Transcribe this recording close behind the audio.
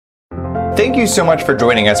Thank you so much for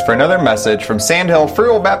joining us for another message from Sandhill Free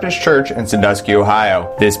Will Baptist Church in Sandusky,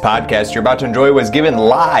 Ohio. This podcast you're about to enjoy was given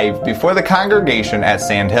live before the congregation at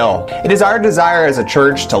Sandhill. It is our desire as a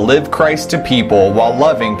church to live Christ to people while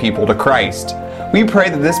loving people to Christ. We pray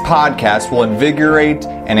that this podcast will invigorate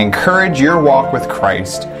and encourage your walk with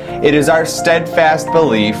Christ. It is our steadfast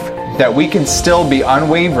belief that we can still be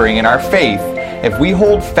unwavering in our faith if we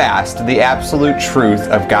hold fast to the absolute truth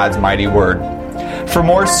of God's mighty word. For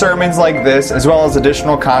more sermons like this, as well as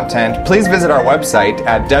additional content, please visit our website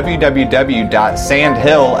at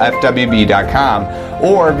www.sandhillfwb.com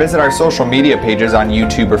or visit our social media pages on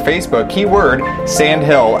YouTube or Facebook, keyword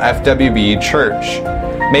Sandhill FWB Church.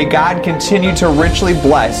 May God continue to richly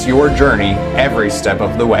bless your journey every step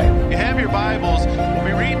of the way. You have your Bibles. We'll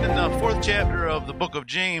be reading in the 4th chapter of the book of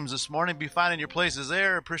James this morning. Be finding your places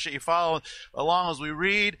there. Appreciate you following along as we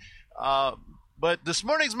read. But this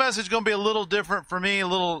morning's message is going to be a little different for me, a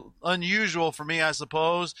little unusual for me, I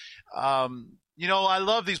suppose. I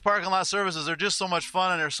love these parking lot services. They're just so much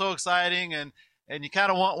fun and they're so exciting. And you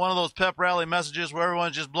kind of want one of those pep rally messages where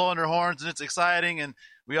everyone's just blowing their horns and it's exciting and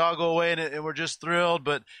we all go away and we're just thrilled.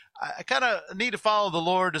 But I kind of need to follow the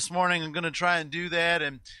Lord this morning. I'm going to try and do that.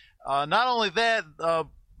 And not only that, the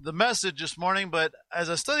message this morning, but as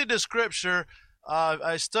I studied this scripture,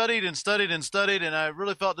 I studied and studied and studied, and I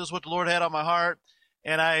really felt this is what the Lord had on my heart.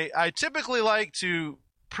 And I typically like to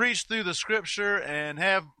preach through the scripture and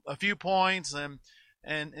have a few points and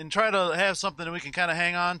try to have something that we can kind of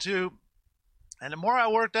hang on to. And the more I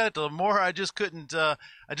worked at it, the more I just didn't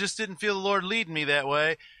feel the Lord leading me that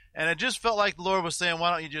way. And it just felt like the Lord was saying, why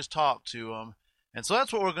don't you just talk to him? And so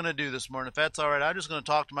that's what we're going to do this morning. If that's all right, I'm just going to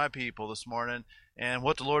talk to my people this morning and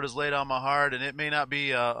what the Lord has laid on my heart. And it may not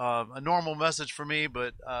be a normal message for me,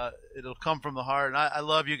 but it'll come from the heart. And I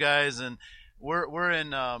love you guys, and we're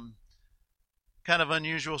in kind of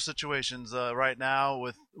unusual situations right now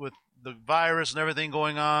with the virus and everything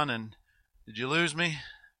going on. And did you lose me?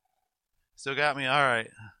 Still got me? All right.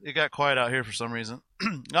 It got quiet out here for some reason.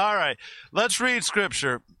 All right. Let's read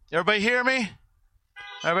scripture. Everybody hear me?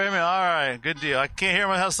 Everybody hear me? All right. Good deal. I can't hear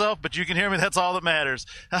myself, but you can hear me. That's all that matters.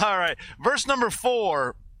 All right. Verse number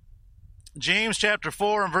 4. James chapter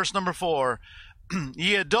 4 and verse number 4.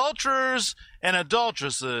 Ye adulterers and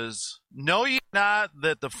adulteresses, know ye not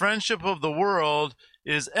that the friendship of the world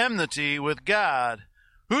is enmity with God?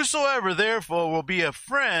 Whosoever therefore will be a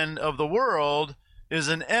friend of the world is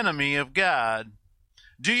an enemy of God.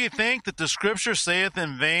 Do ye think that the scripture saith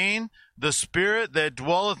in vain, the spirit that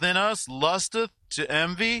dwelleth in us lusteth to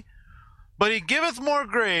envy? But he giveth more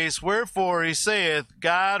grace, wherefore he saith,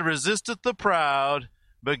 God resisteth the proud,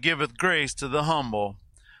 but giveth grace to the humble.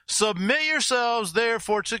 Submit yourselves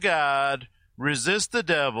therefore to God, resist the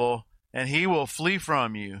devil, and he will flee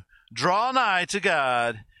from you. Draw nigh to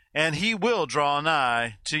God, and he will draw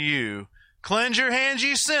nigh to you. Cleanse your hands,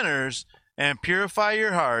 ye sinners, and purify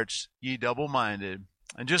your hearts, ye double-minded.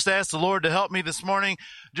 And just ask the Lord to help me this morning.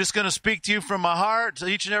 Just going to speak to you from my heart, to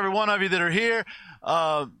each and every one of you that are here.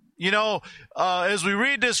 As we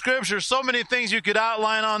read this scripture, so many things you could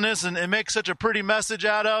outline on this and make such a pretty message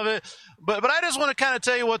out of it. But I just want to kind of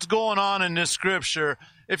tell you what's going on in this scripture.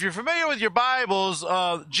 If you're familiar with your Bibles,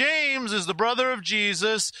 James is the brother of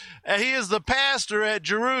Jesus. He is the pastor at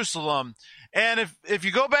Jerusalem. And if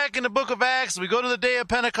you go back in the book of Acts, we go to the day of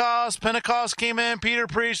Pentecost. Pentecost came in, Peter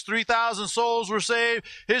preached, 3,000 souls were saved.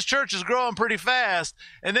 His church is growing pretty fast.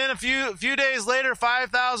 And then a few days later,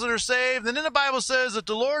 5,000 are saved. And then the Bible says that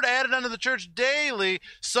the Lord added unto the church daily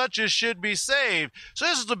such as should be saved. So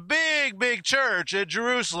this is a big, big church at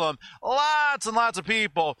Jerusalem. Lots and lots of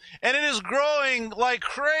people. And it is growing like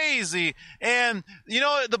crazy. And,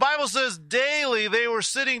 the Bible says daily they were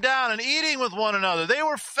sitting down and eating with one another. They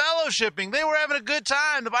were fellowshipping. They were having a good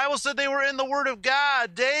time. The Bible said they were in the Word of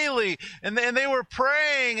God daily, and they were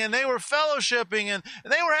praying, and they were fellowshipping, and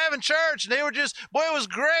they were having church, and they were just, boy, it was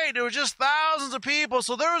great. There were just thousands of people.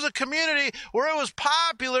 So there was a community where it was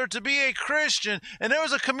popular to be a Christian, and there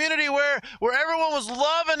was a community where everyone was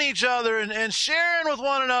loving each other and sharing with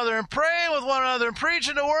one another and praying with one another and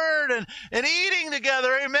preaching the Word and eating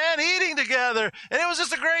together, amen, eating together. And it was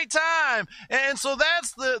just a great time. And so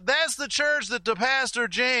that's the church that the pastor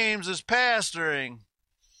James is pastoring.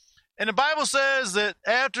 And the Bible says that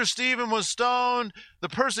after Stephen was stoned, the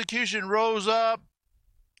persecution rose up,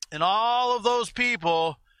 and all of those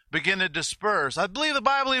people began to disperse. I believe the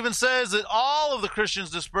Bible even says that all of the Christians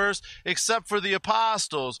dispersed except for the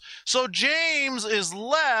apostles. So James is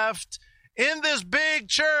left in this big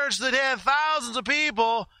church that had thousands of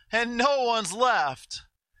people, and no one's left.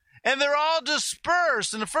 And they're all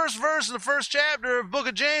dispersed. In the first verse in the first chapter of the book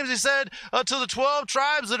of James, he said to the 12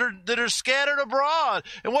 tribes that are scattered abroad.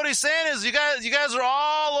 And what he's saying is, you guys are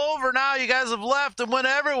all over now. You guys have left and went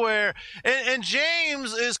everywhere. And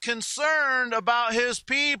James is concerned about his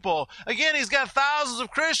people. Again, he's got thousands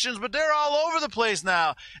of Christians, but they're all over the place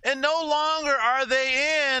now. And no longer are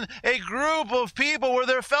they in a group of people where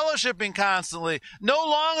they're fellowshipping constantly. No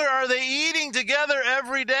longer are they eating together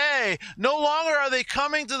every day. No longer are they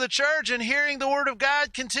coming to the church and hearing the word of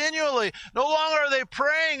God continually. No longer are they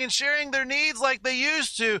praying and sharing their needs like they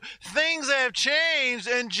used to. Things have changed,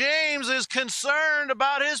 and James is concerned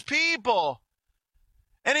about his people.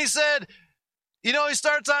 And he said, he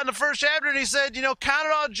starts out in the first chapter and he said, count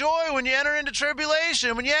it all joy when you enter into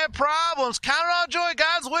tribulation, when you have problems. Count it all joy.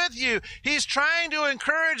 God's with you. He's trying to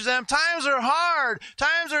encourage them. Times are hard.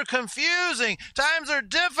 Times are confusing. Times are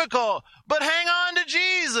difficult. But hang on to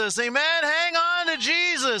Jesus. Amen. Hang on to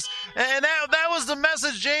Jesus. And that was the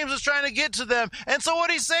message James was trying to get to them. And so what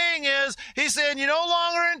he's saying is, he's saying, you're no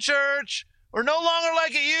longer in church, or no longer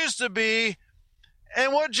like it used to be.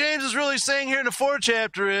 And what James is really saying here in the 4th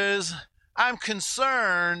chapter is, I'm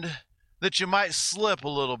concerned that you might slip a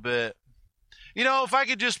little bit. If I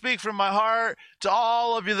could just speak from my heart to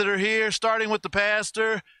all of you that are here, starting with the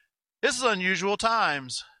pastor, this is unusual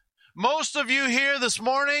times. Most of you here this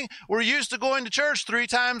morning were used to going to church 3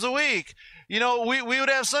 times a week. We would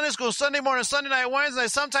have Sunday school Sunday morning, Sunday night, Wednesday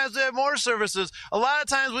night. Sometimes we have more services. A lot of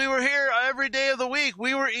times we were here every day of the week.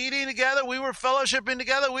 We were eating together. We were fellowshipping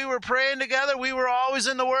together. We were praying together. We were always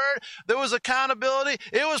in the Word. There was accountability.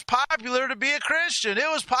 It was popular to be a Christian. It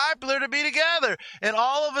was popular to be together. And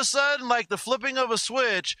all of a sudden, like the flipping of a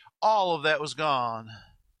switch, all of that was gone.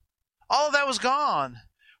 All of that was gone.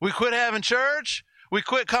 We quit having church. We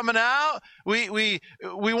quit coming out. We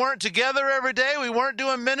weren't together every day. We weren't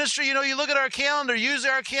doing ministry. You look at our calendar. Usually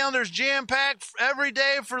our calendar's jam-packed every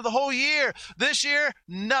day for the whole year. This year,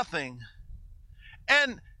 nothing.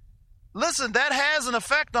 And listen, that has an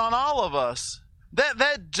effect on all of us.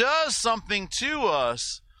 That does something to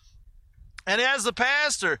us. And as the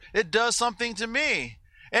pastor, it does something to me.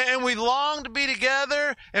 And we long to be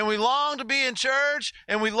together, and we long to be in church,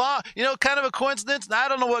 and we long, kind of a coincidence. And I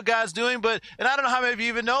don't know what God's doing, and I don't know how many of you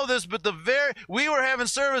even know this, but we were having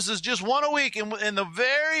services just one a week, and in the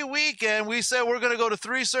very weekend, we said we're going to go to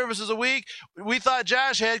 3 services a week. We thought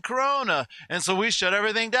Josh had corona, and so we shut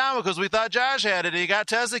everything down because we thought Josh had it. He got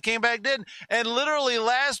tested, came back, didn't. And literally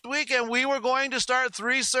last weekend, we were going to start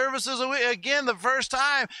 3 services a week, again, the first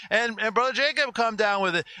time, and Brother Jacob come down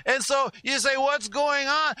with it. And so you say, what's going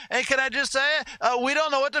on? And can I just say, we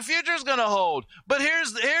don't know what the future is going to hold. But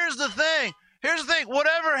here's the thing. Here's the thing.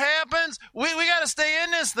 Whatever happens, we got to stay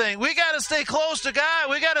in this thing. We got to stay close to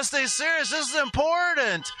God. We got to stay serious. This is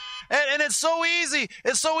important. And it's so easy.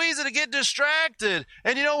 It's so easy to get distracted.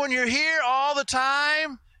 And when you're here all the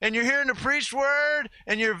time, and you're hearing the preached word,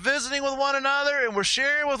 and you're visiting with one another, and we're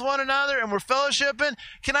sharing with one another, and we're fellowshipping,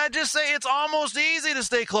 can I just say it's almost easy to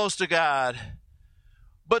stay close to God.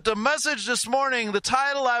 But the message this morning, the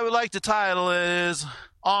title I would like to title is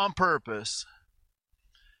On Purpose.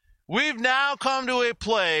 We've now come to a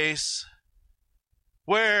place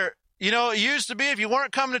where, it used to be if you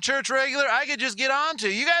weren't coming to church regular, I could just get on to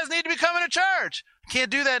you guys need to be coming to church. I can't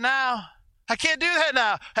do that now.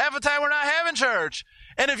 Half the time we're not having church.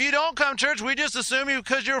 And if you don't come to church, we just assume you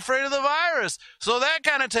because you're afraid of the virus. So that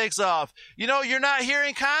kind of takes off. You're not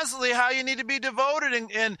hearing constantly how you need to be devoted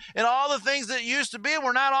and all the things that used to be.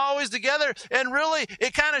 We're not always together. And really,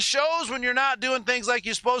 it kind of shows when you're not doing things like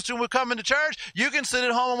you're supposed to when we come into church. You can sit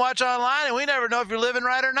at home and watch online, and we never know if you're living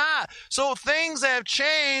right or not. So things have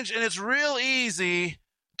changed, and it's real easy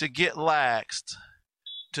to get laxed,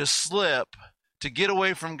 to slip, to get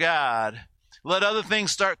away from God. Let other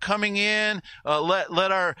things start coming in.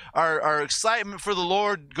 Let our excitement for the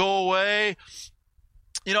Lord go away.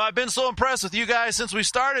 I've been so impressed with you guys since we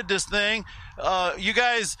started this thing. You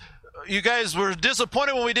guys were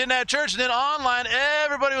disappointed when we didn't have church, and then online,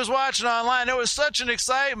 everybody was watching online. There was such an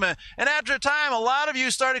excitement. And after a time, a lot of you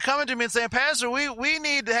started coming to me and saying, Pastor, we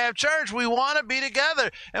need to have church. We want to be together.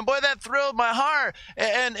 And boy, that thrilled my heart.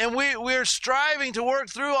 And we're striving to work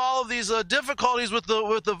through all of these difficulties with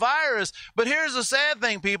the virus. But here's the sad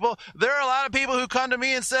thing, people. There are a lot of people who come to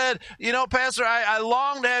me and said, Pastor, I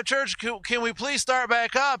long to have church. Can we please start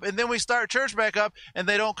back up? And then we start church back up, and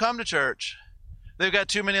they don't come to church. They've got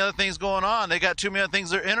too many other things going on. They got too many other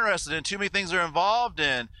things they're interested in, too many things they're involved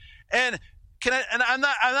in. And I'm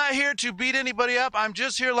not here to beat anybody up. I'm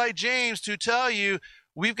just here like James to tell you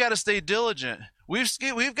we've got to stay diligent.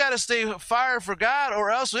 We've got to stay fire for God,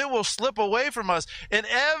 or else it will slip away from us. And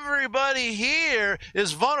everybody here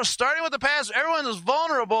is vulnerable, starting with the pastor. Everyone is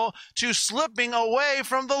vulnerable to slipping away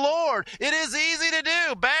from the Lord. It is easy to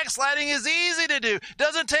do. Backsliding is easy to do.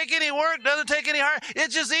 Doesn't take any work, doesn't take any heart.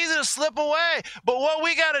 It's just easy to slip away. But what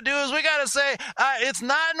we got to do is we got to say, it's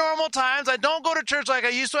not normal times. I don't go to church like I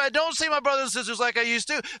used to. I don't see my brothers and sisters like I used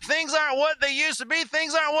to. Things aren't what they used to be.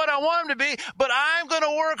 Things aren't what I want them to be. But I'm going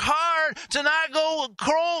to work hard to not go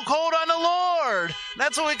cold on the Lord.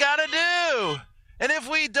 That's what we got to do. And if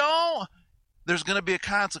we don't, there's going to be a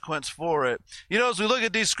consequence for it. You know, as we look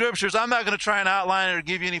at these scriptures, I'm not going to try and outline it or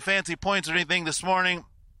give you any fancy points or anything this morning.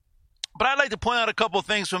 But I'd like to point out a couple of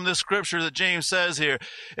things from this scripture that James says here.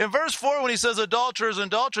 In verse 4, when he says adulterers and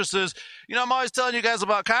adulteresses, you know, I'm always telling you guys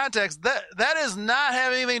about context. That is not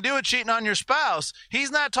having anything to do with cheating on your spouse. He's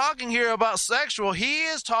not talking here about sexual. He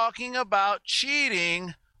is talking about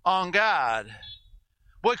cheating on God.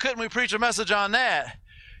 Boy, couldn't we preach a message on that?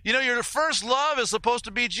 You know, your first love is supposed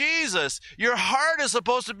to be Jesus. Your heart is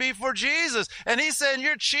supposed to be for Jesus. And he's saying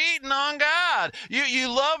you're cheating on God. You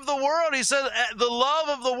love the world. He said the love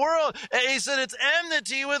of the world. He said it's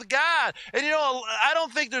enmity with God. And you know, I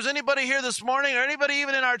don't think there's anybody here this morning or anybody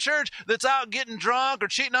even in our church that's out getting drunk or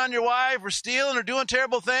cheating on your wife or stealing or doing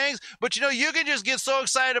terrible things. But you know, you can just get so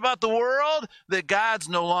excited about the world that God's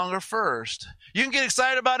no longer first. You can get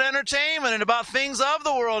excited about entertainment and about things of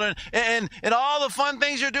the world and all the fun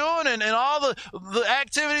things you're doing and all the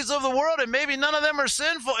activities of the world, and maybe none of them are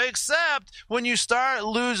sinful except when you start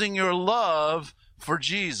losing your love for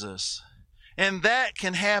Jesus. And that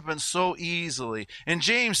can happen so easily. And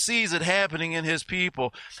James sees it happening in his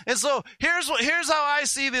people. And so here's how I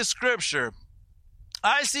see this scripture.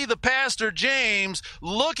 I see the pastor James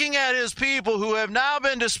looking at his people who have now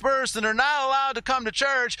been dispersed and are not allowed to come to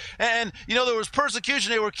church. And, you know, there was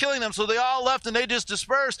persecution. They were killing them. So they all left and they just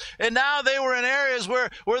dispersed. And now they were in areas where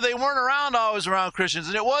they weren't always around Christians.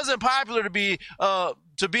 And it wasn't popular to be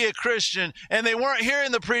a Christian, and they weren't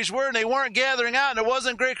hearing the preached word, and they weren't gathering out, and there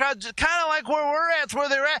wasn't great crowds, kind of like where we're at, it's where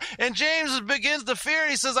they're at. And James begins to fear.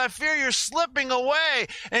 He says, I fear you're slipping away.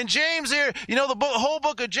 And James here, you know, the whole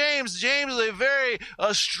book of James is a very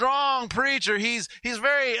strong preacher. He's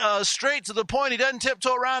very straight to the point. He doesn't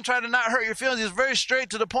tiptoe around trying to not hurt your feelings. He's very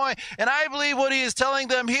straight to the point. And I believe what he is telling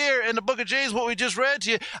them here in the book of James, what we just read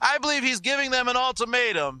to you, I believe he's giving them an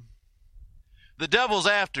ultimatum. The devil's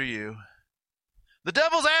after you. The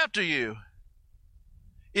devil's after you.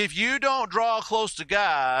 If you don't draw close to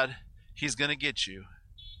God, he's going to get you.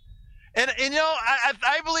 And you know,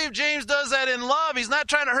 I believe James does that in love. He's not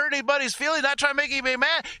trying to hurt anybody's feelings, not trying to make anybody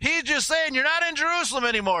mad. He's just saying, you're not in Jerusalem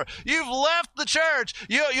anymore. You've left the church.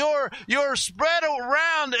 You're spread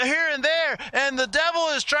around here and there, and the devil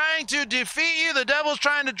is trying to defeat you. The devil's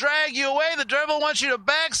trying to drag you away. The devil wants you to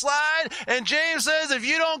backslide. And James says, if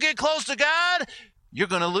you don't get close to God, you're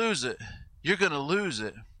going to lose it. You're going to lose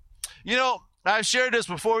it. You know, I've shared this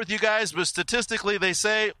before with you guys, but statistically they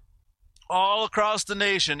say all across the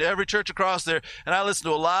nation, every church across there, and I listen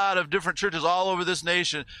to a lot of different churches all over this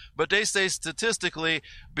nation, but they say statistically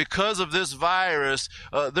because of this virus,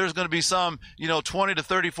 there's going to be some, 20 to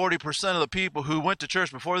 30, 40% of the people who went to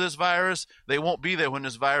church before this virus, they won't be there when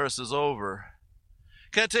this virus is over.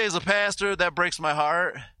 Can I tell you as a pastor, that breaks my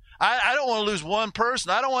heart. I don't want to lose one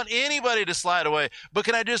person. I don't want anybody to slide away. But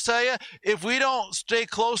can I just tell you, if we don't stay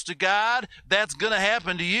close to God, that's going to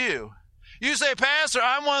happen to you. You say, Pastor,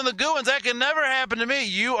 I'm one of the good ones. That can never happen to me.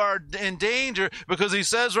 You are in danger because he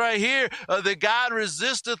says right here that God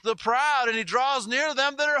resisteth the proud and he draws near to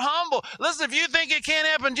them that are humble. Listen, if you think it can't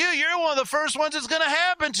happen to you, you're one of the first ones it's going to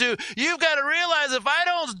happen to. You've got to realize if I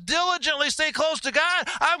don't diligently stay close to God,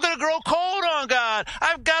 I'm going to grow cold on God.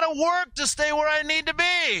 I've got to work to stay where I need to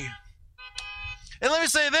be. And let me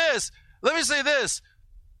say this.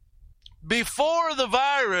 Before the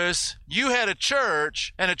virus, you had a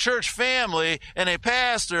church and a church family and a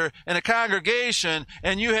pastor and a congregation,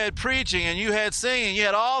 and you had preaching and you had singing. You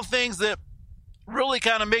had all things that really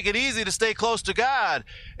kind of make it easy to stay close to God.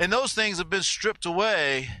 And those things have been stripped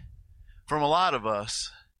away from a lot of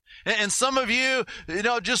us. And some of you,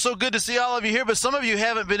 just so good to see all of you here, but some of you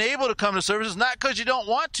haven't been able to come to services, not because you don't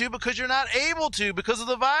want to, because you're not able to because of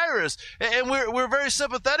the virus. And we're very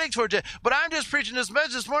sympathetic towards you. But I'm just preaching this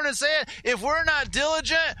message this morning saying, if we're not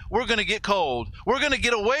diligent, we're going to get cold. We're going to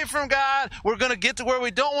get away from God. We're going to get to where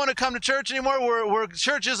we don't want to come to church anymore, where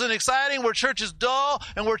church isn't exciting, where church is dull,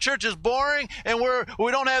 and where church is boring, and where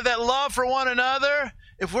we don't have that love for one another.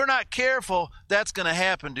 if we're not careful, that's going to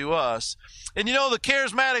happen to us. And you know, the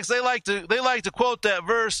charismatics, they like to quote that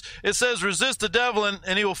verse. It says, resist the devil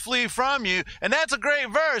and he will flee from you. And that's a great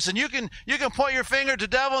verse. And you can point your finger to the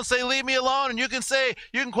devil and say, leave me alone. And you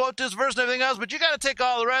can quote this verse and everything else, but you got to take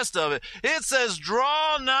all the rest of it. It says,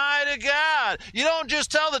 draw nigh to God. You don't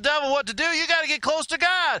just tell the devil what to do. You got to get close to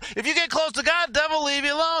God. If you get close to God, the devil will leave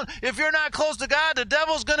you alone. If you're not close to God, the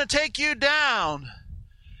devil's going to take you down.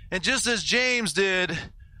 And just as James did,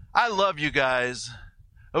 I love you guys.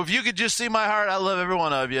 If you could just see my heart, I love every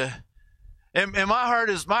one of you. And my heart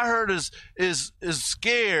is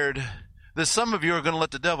scared that some of you are going to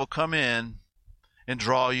let the devil come in and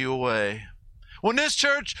draw you away. When this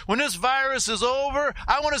virus is over,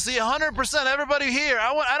 I want to see 100% everybody here.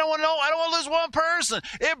 I don't want to lose one person.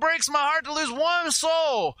 It breaks my heart to lose one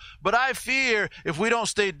soul. But I fear if we don't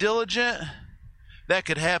stay diligent, that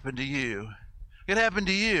could happen to you. It could happen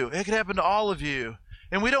to you. It could happen to all of you.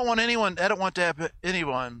 And I don't want to happen to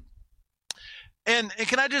anyone. And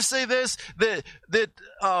can I just say this, that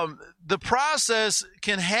the process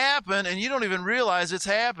can happen and you don't even realize it's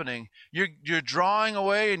happening. You're drawing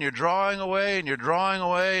away and you're drawing away and you're drawing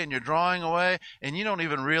away and you're drawing away and you don't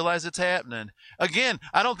even realize it's happening. Again,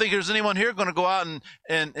 I don't think there's anyone here going to go out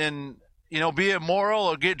and be immoral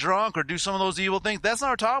or get drunk or do some of those evil things. That's not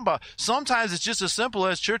what we're talking about. Sometimes it's just as simple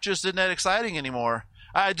as church just isn't that exciting anymore.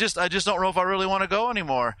 I just don't know if I really want to go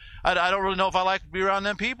anymore. I don't really know if I like to be around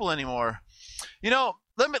them people anymore.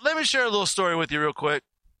 Let me share a little story with you real quick.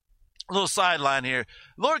 A little sideline here.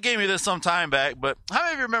 The Lord gave me this some time back, but how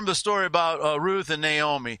many of you remember the story about Ruth and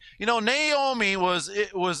Naomi? Naomi was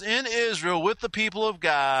in Israel with the people of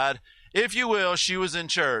God. If you will, she was in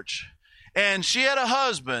church. And she had a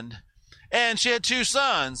husband, and she had 2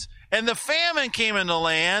 sons. And the famine came in the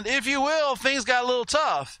land. If you will, things got a little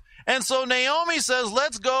tough. And so Naomi says,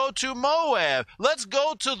 let's go to Moab. Let's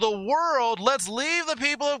go to the world. Let's leave the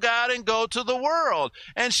people of God and go to the world.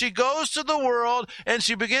 And she goes to the world and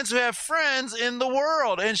she begins to have friends in the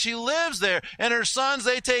world. And she lives there. And her sons,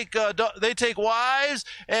 they take wives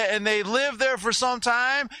and they live there for some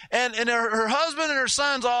time. And her husband and her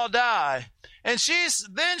sons all die. And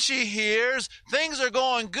then she hears things are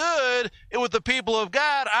going good with the people of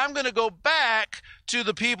God. I'm going to go back to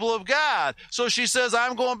the people of God. So she says,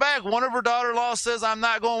 I'm going back. One of her daughter-in-law says, I'm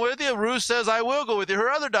not going with you. Ruth says, I will go with you.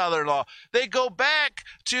 Her other daughter-in-law. They go back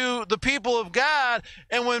to the people of God.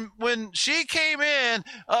 And when she came in,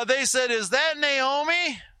 they said, is that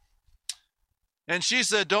Naomi? And she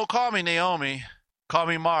said, don't call me Naomi. Call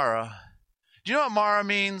me Mara. Do you know what Mara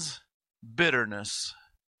means? Bitterness.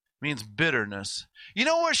 Means bitterness. You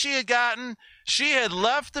know where she had gotten? She had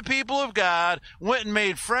left the people of God, went and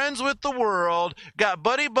made friends with the world, got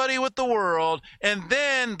buddy-buddy with the world, and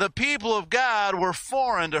then the people of God were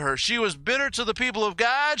foreign to her. She was bitter to the people of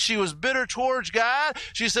God. She was bitter towards God.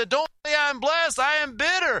 She said, don't say I'm blessed. I am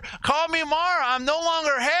bitter. Call me Mara. I'm no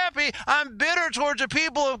longer happy. I'm bitter towards the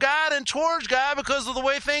people of God and towards God because of the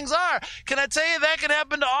way things are. Can I tell you that can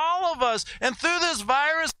happen to all of us? And through this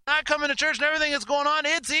virus, not coming to church and everything that's going on,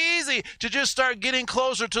 it's easy to just start getting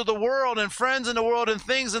closer to the world and friends in the world and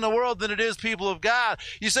things in the world than it is people of God.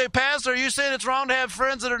 You say, Pastor, are you saying it's wrong to have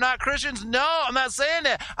friends that are not Christians? No, I'm not saying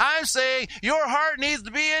that. I'm saying your heart needs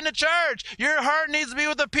to be in the church. Your heart needs to be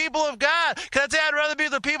with the people of God. Can I tell you, I'd rather be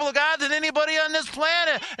with the people of God than anybody on this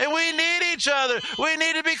planet. And we need each other. We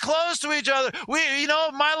need to be close to each other.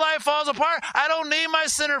 If my life falls apart, I don't need my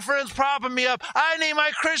sinner friends propping me up. I need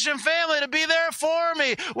my Christian family to be there for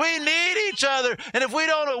me. We need each other. And if we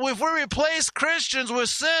replace Christians with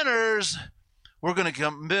sinners, we're going to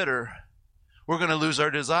become bitter. We're going to lose our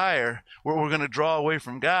desire. We're going to draw away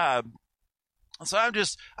from God. So I'm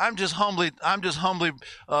just humbly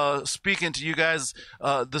speaking to you guys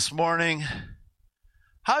this morning.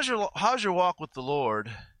 How's your walk with the Lord?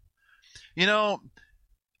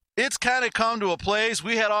 It's kind of come to a place.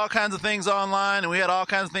 We had all kinds of things online, and we had all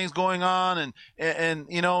kinds of things going on, and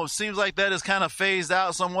it seems like that is kind of phased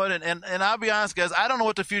out somewhat. And I'll be honest, guys, I don't know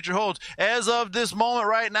what the future holds. As of this moment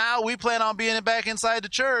right now, we plan on being back inside the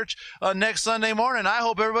church next Sunday morning. I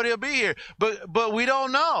hope everybody will be here, but we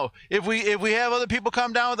don't know if we have other people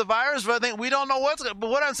come down with the virus. But I think we don't know But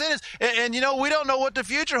what I'm saying is, we don't know what the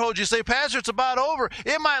future holds. You say, Pastor, it's about over.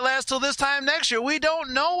 It might last till this time next year. We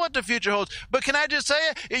don't know what the future holds. But can I just tell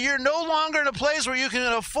you? You're no longer in a place where you can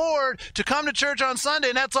afford to come to church on Sunday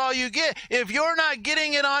and that's all you get. If you're not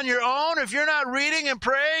getting it on your own, if you're not reading and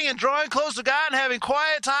praying and drawing close to God and having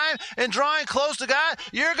quiet time and drawing close to God,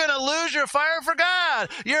 you're going to lose your fire for God.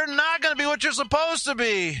 You're not going to be what you're supposed to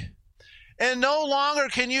be. And no longer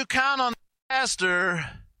can you count on the pastor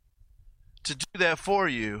to do that for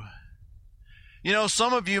you. You know,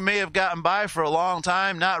 some of you may have gotten by for a long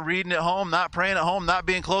time, not reading at home, not praying at home, not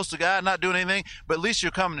being close to God, not doing anything, but at least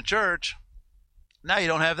you're coming to church. Now you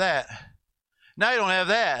don't have that. Now you don't have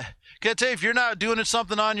that. Can I tell you, if you're not doing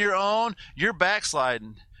something on your own, you're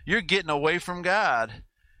backsliding. You're getting away from God.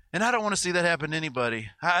 And I don't want to see that happen to anybody.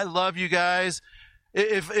 I love you guys.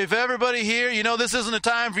 If everybody here, you know, this isn't a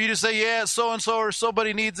time for you to say, yeah, so-and-so or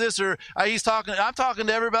somebody needs this, or I'm talking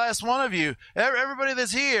to every last one of you, everybody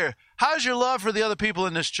that's here. How's your love for the other people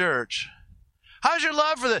in this church? How's your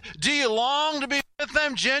love for them? Do you long to be with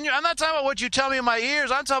them genuine? I'm not talking about what you tell me in my ears.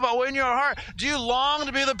 I'm talking about in your heart. Do you long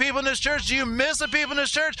to be the people in this church? Do you miss the people in this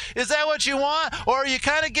church? Is that what you want? Or are you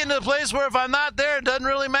kind of getting to the place where if I'm not there, it doesn't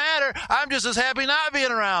really matter. I'm just as happy not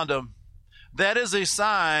being around them. That is a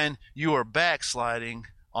sign you are backsliding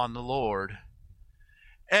on the Lord.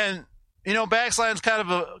 And, you know, backsliding is kind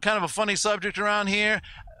of a funny subject around here.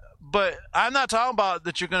 But I'm not talking about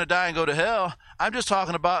that you're going to die and go to hell. I'm just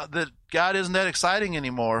talking about that God isn't that exciting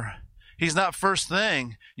anymore. He's not first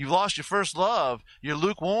thing. You've lost your first love. You're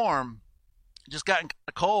lukewarm. Just gotten kind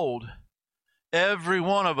of cold. Every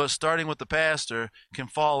one of us, starting with the pastor, can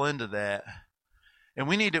fall into that. And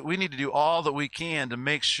we need to do all that we can to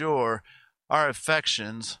make sure our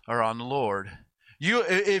affections are on the Lord. You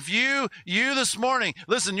this morning,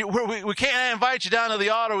 listen, we can't invite you down to the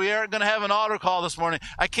altar. We aren't going to have an altar call this morning.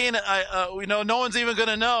 No one's even going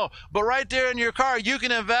to know. But right there in your car, you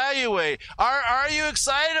can evaluate. Are you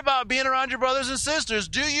excited about being around your brothers and sisters?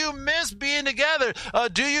 Do you miss being together?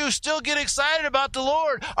 Do you still get excited about the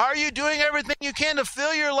Lord? Are you doing everything you can to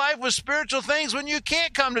fill your life with spiritual things when you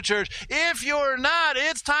can't come to church? If you're not,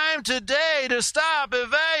 it's time today to stop,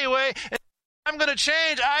 evaluate, I'm going to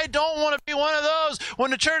change. I don't want to be one of those.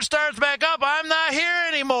 When the church starts back up, I'm not here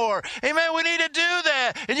anymore. Amen. We need to do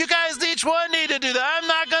that. And you guys, each one need to do that. I'm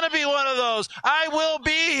not going to be one of those. I will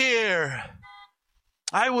be here.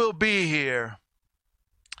 I will be here.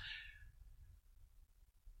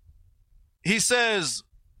 He says,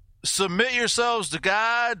 submit yourselves to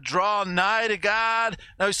God, draw nigh to God.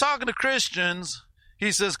 Now he's talking to Christians.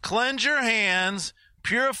 He says, cleanse your hands,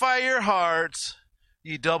 purify your hearts,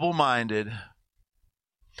 ye double-minded.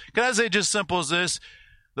 Can I say just simple as this?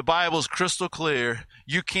 The Bible is crystal clear.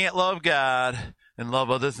 You can't love God and love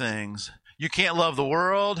other things. You can't love the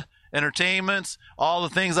world, entertainments, all the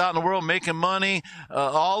things out in the world, making money,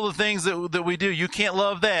 all the things that we do. You can't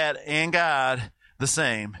love that and God the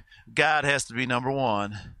same. God has to be number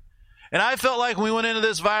one. And I felt like when we went into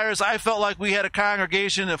this virus, I felt like we had a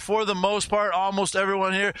congregation that for the most part, almost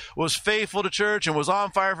everyone here was faithful to church and was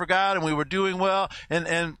on fire for God, and we were doing well,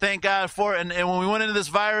 and thank God for it. And when we went into this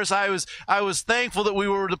virus, I was thankful that we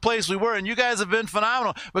were the place we were, and you guys have been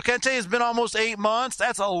phenomenal. But can I tell you, it's been almost 8 months?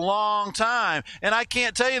 That's a long time. And I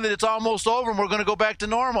can't tell you that it's almost over and we're going to go back to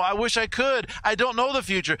normal. I wish I could. I don't know the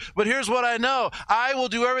future. But here's what I know. I will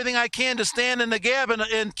do everything I can to stand in the gap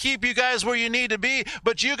and keep you guys where you need to be.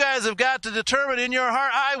 But you guys have got to determine in your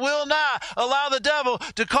heart, I will not allow the devil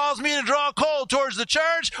to cause me to draw cold towards the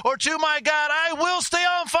church or to my God. I will stay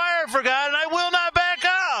on fire for God, and I will not back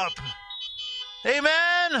up.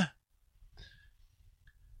 Amen.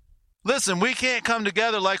 Listen, we can't come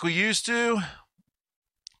together like we used to.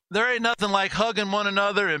 There ain't nothing like hugging one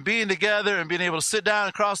another and being together and being able to sit down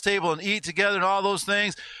across the table and eat together and all those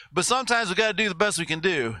things. But sometimes we got to do the best we can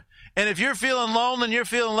do. And if you're feeling lonely and you're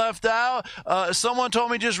feeling left out, someone told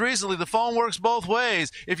me just recently, the phone works both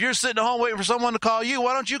ways. If you're sitting at home waiting for someone to call you,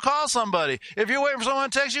 why don't you call somebody? If you're waiting for someone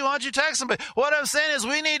to text you, why don't you text somebody? What I'm saying is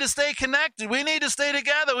we need to stay connected. We need to stay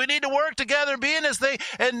together. We need to work together and be in this thing.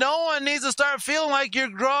 And no one needs to start feeling like you're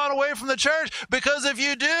drawing away from the church, because if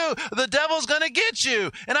you do, the devil's going to get you.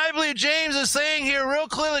 And I believe James is saying here real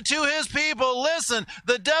clearly to his people, listen,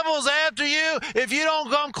 the devil's after you. If you don't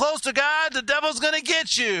come close to God, the devil's going to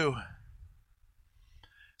get you.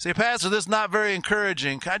 Say, Pastor, this is not very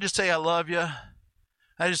encouraging. Can I just tell you I love you?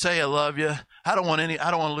 I just tell you I love you. I don't want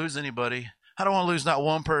to lose anybody. I don't want to lose not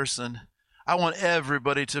one person. I want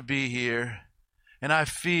everybody to be here. And I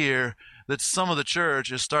fear that some of the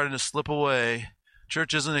church is starting to slip away.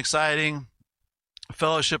 Church isn't exciting.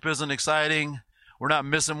 Fellowship isn't exciting. We're not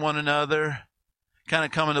missing one another. Kind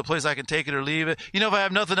of coming to a place I can take it or leave it. You know, if I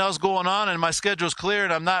have nothing else going on and my schedule's clear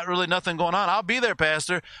and I'm not really nothing going on, I'll be there,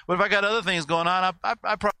 Pastor. But if I got other things going on,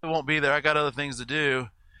 I probably won't be there. I got other things to do.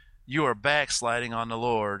 You are backsliding on the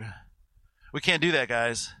Lord. We can't do that,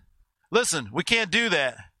 guys. Listen, we can't do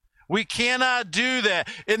that. We cannot do that.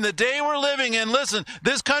 In the day we're living in, listen,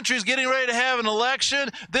 this country is getting ready to have an election.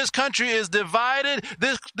 This country is divided.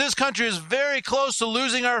 This country is very close to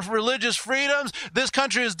losing our religious freedoms. This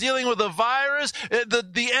country is dealing with a virus.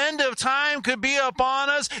 The end of time could be upon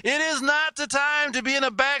us. It is not the time to be in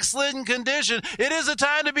a backslidden condition. It is a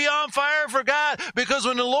time to be on fire for God, because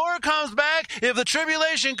when the Lord comes back, if the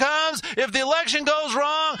tribulation comes, if the election goes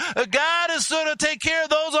wrong, God is going to take care of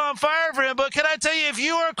those on fire for Him. But can I tell you, if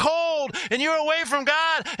you are cold and you're away from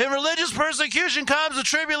God and religious persecution comes, the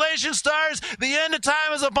tribulation starts, the end of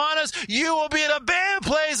time is upon us, you will be in a bad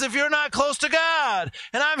place if you're not close to God.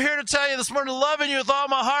 And I'm here to tell you this morning, loving you with all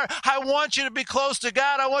my heart, I want you to be close to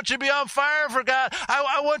God. I want you to be on fire for God.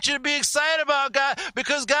 I want you to be excited about God,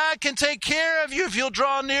 because God can take care of you if you'll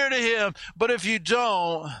draw near to Him. But if you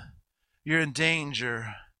don't, you're in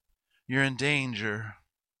danger. You're in danger.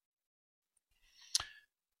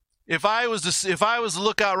 If I was to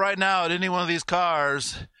look out right now at any one of these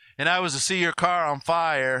cars and I was to see your car on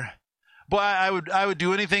fire, boy, I would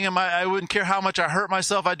do anything I wouldn't care how much I hurt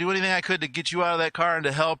myself. I'd do anything I could to get you out of that car and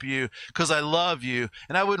to help you, because I love you.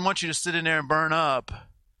 And I wouldn't want you to sit in there and burn up.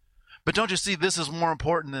 But don't you see, this is more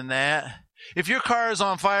important than that? If your car is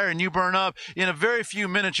on fire and you burn up, in a very few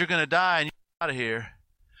minutes you're going to die and you're out of here.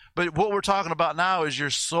 But what we're talking about now is your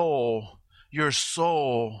soul. Your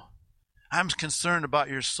soul. I'm concerned about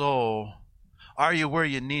your soul. Are you where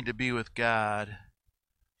you need to be with God?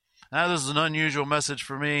 Now, this is an unusual message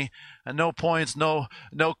for me. And no points, no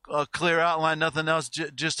clear outline, nothing else,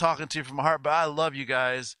 just talking to you from my heart. But I love you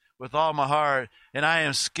guys with all my heart, and I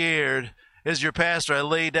am scared. As your pastor, I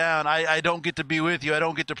lay down. I don't get to be with you. I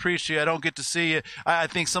don't get to preach to you. I don't get to see you. I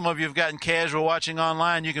think some of you have gotten casual watching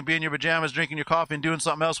online. You can be in your pajamas, drinking your coffee, and doing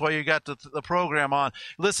something else while you got the program on.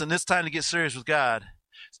 Listen, it's time to get serious with God.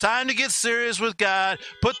 It's time to get serious with God.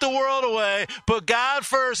 Put the world away. Put God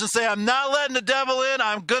first and say, I'm not letting the devil in.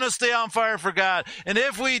 I'm going to stay on fire for God. And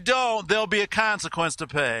if we don't, there'll be a consequence to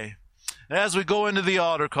pay. As we go into the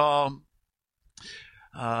altar call,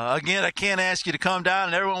 again, I can't ask you to come down,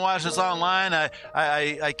 and everyone watching this online,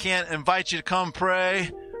 I can't invite you to come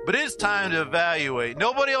pray. But it's time to evaluate.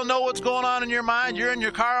 Nobody will know what's going on in your mind. You're in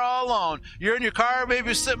your car all alone. You're in your car, maybe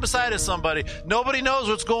you're sitting beside somebody. Nobody knows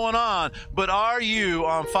what's going on. But are you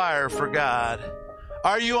on fire for God?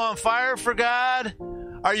 Are you on fire for God?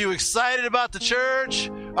 Are you excited about the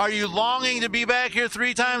church? Are you longing to be back here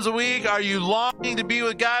 3 times a week? Are you longing to be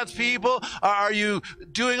with God's people? Are you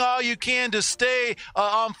doing all you can to stay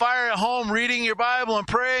on fire at home, reading your Bible and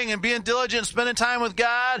praying and being diligent, spending time with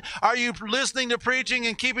God? Are you listening to preaching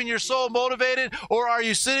and keeping your soul motivated? Or are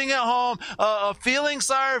you sitting at home feeling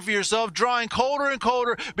sorry for yourself, drawing colder and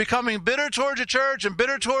colder, becoming bitter towards the church and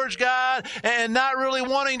bitter towards God, and not really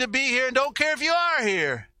wanting to be here and don't care if you are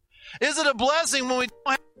here? Is it a blessing when we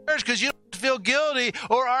don't have church because you don't feel guilty?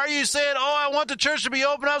 Or are you saying, I want the church to be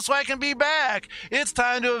open up so I can be back? It's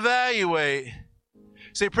time to evaluate.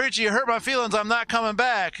 Say, preacher, you hurt my feelings. I'm not coming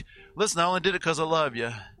back. Listen, I only did it because I love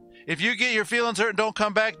you. If you get your feelings hurt and don't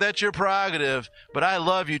come back, that's your prerogative. But I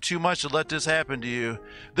love you too much to let this happen to you.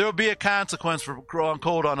 There will be a consequence for growing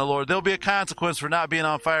cold on the Lord. There will be a consequence for not being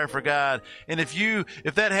on fire for God. And if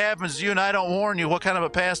that happens to you and I don't warn you, what kind of a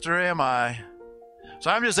pastor am I? So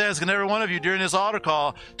I'm just asking every one of you during this altar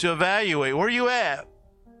call to evaluate. Where are you at?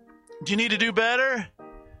 Do you need to do better?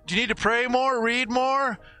 Do you need to pray more, read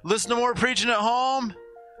more, listen to more preaching at home?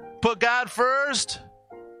 Put God first?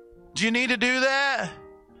 Do you need to do that?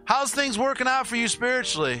 How's things working out for you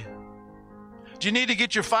spiritually? Do you need to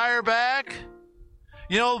get your fire back?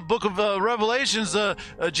 You know, book of Revelations,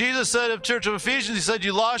 Jesus said of Church of Ephesians, he said,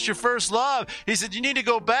 you lost your first love. He said, you need to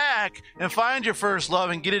go back and find your first love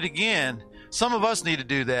and get it again. Some of us need to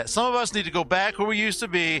do that. Some of us need to go back where we used to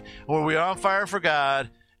be, where we are on fire for God,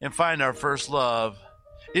 and find our first love.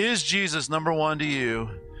 Is Jesus number one to you?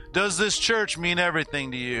 Does this church mean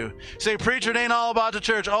everything to you? Say, preacher, it ain't all about the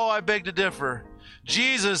church. I beg to differ.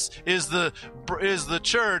 Jesus is the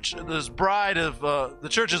church, this bride of the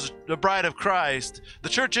church is the bride of Christ. The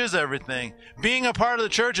church is everything. Being a part of the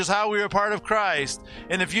church is how we are a part of Christ.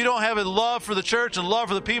 And if you don't have a love for the church and love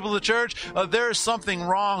for the people of the church, there is something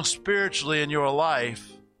wrong spiritually in your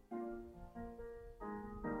life.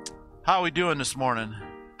 How are we doing this morning?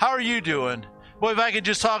 How are you doing? Boy, if I could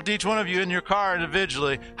just talk to each one of you in your car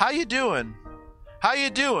individually, how you doing? How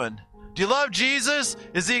you doing? Do you love Jesus?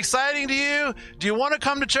 Is he exciting to you? Do you want to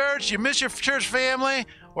come to church? You miss your church family?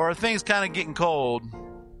 Or are things kind of getting cold?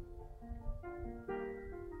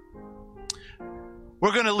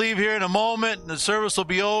 We're going to leave here in a moment, and the service will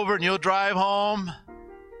be over, and you'll drive home.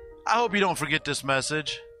 I hope you don't forget this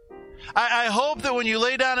message. I hope that when you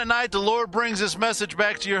lay down at night, the Lord brings this message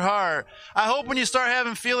back to your heart. I hope when you start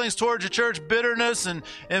having feelings towards your church, bitterness and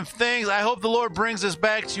things, I hope the Lord brings this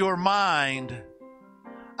back to your mind.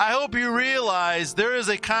 I hope you realize there is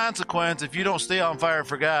a consequence if you don't stay on fire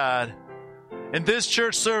for God. And this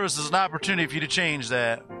church service is an opportunity for you to change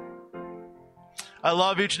that. I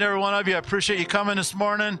love each and every one of you. I appreciate you coming this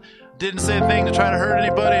morning. Didn't say a thing to try to hurt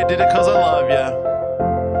anybody. I did it because I love you.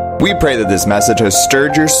 We pray that this message has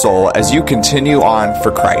stirred your soul as you continue on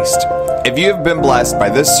for Christ. If you have been blessed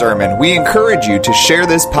by this sermon, we encourage you to share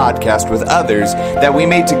this podcast with others that we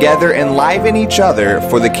may together enliven each other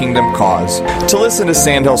for the kingdom cause. To listen to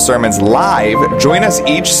Sandhill Sermons live, join us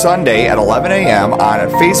each Sunday at 11 a.m. on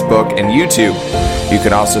Facebook and YouTube. You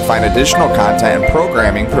can also find additional content and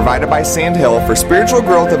programming provided by Sandhill for spiritual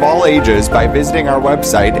growth of all ages by visiting our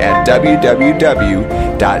website at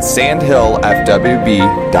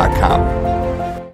www.sandhillfwb.com.